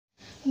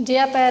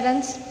Dear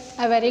parents,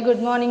 a very good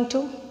morning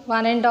to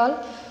one and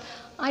all.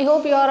 I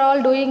hope you are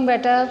all doing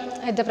better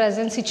at the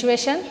present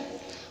situation.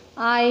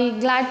 I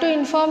glad to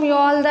inform you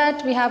all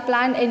that we have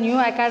planned a new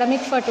academic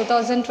for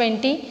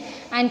 2020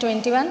 and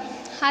 21.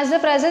 As the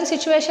present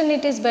situation,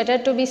 it is better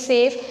to be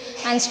safe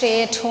and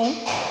stay at home.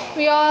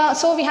 We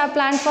have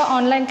planned for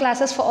online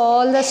classes for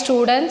all the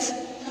students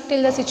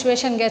till the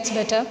situation gets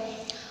better.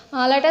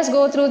 Let us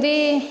go through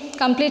the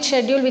complete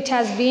schedule which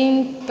has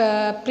been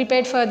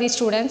prepared for the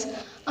students.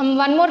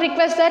 One more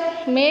request,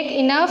 that make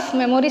enough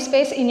memory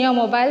space in your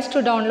mobiles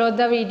to download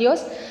the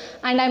videos,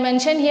 and I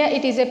mentioned here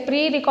it is a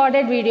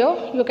pre-recorded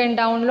video. You can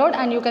download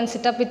and you can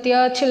sit up with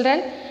your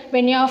children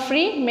when you are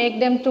free, make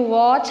them to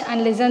watch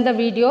and listen the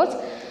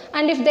videos,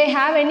 and if they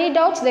have any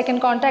doubts they can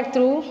contact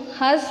through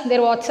us, their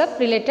WhatsApp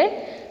related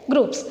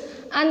groups.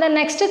 And the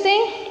next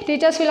thing,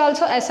 teachers will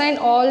also assign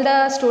all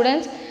the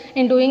students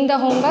in doing the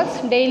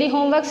homeworks. Daily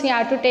homeworks, you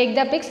have to take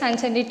the pics and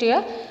send it to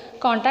your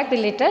contact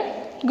related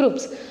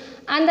groups.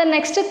 And the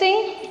next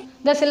thing,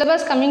 the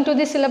syllabus, coming to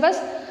the syllabus,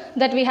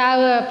 that we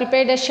have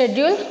prepared a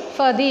schedule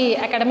for the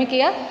academic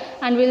year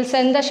and we will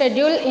send the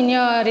schedule in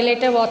your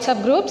related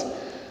WhatsApp groups.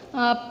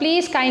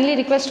 Please kindly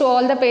request to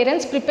all the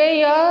parents, prepare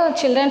your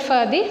children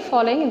for the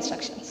following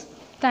instructions.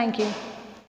 Thank you.